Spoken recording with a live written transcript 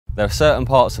There are certain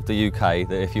parts of the UK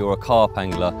that if you're a carp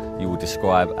angler, you will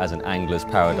describe as an angler's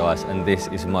paradise, and this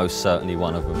is most certainly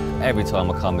one of them. Every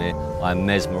time I come here, I'm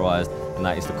mesmerised, and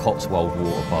that is the Cotswold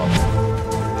Water Park.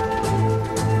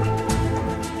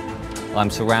 I'm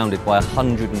surrounded by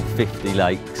 150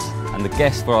 lakes, and the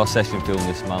guest for our session film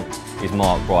this month is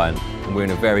Mark Bryant, and we're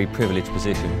in a very privileged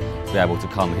position to be able to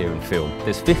come here and film.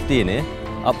 There's 50 in here,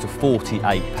 up to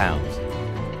 48 pounds.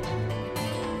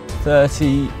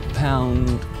 30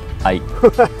 pound 8.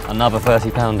 Another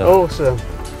 30 pounder. Awesome.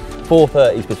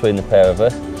 430s between the pair of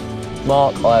us.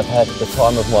 Mark, I have had the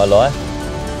time of my life.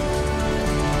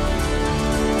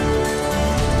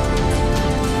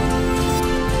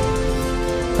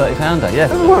 £30, yeah.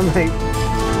 Come on, mate.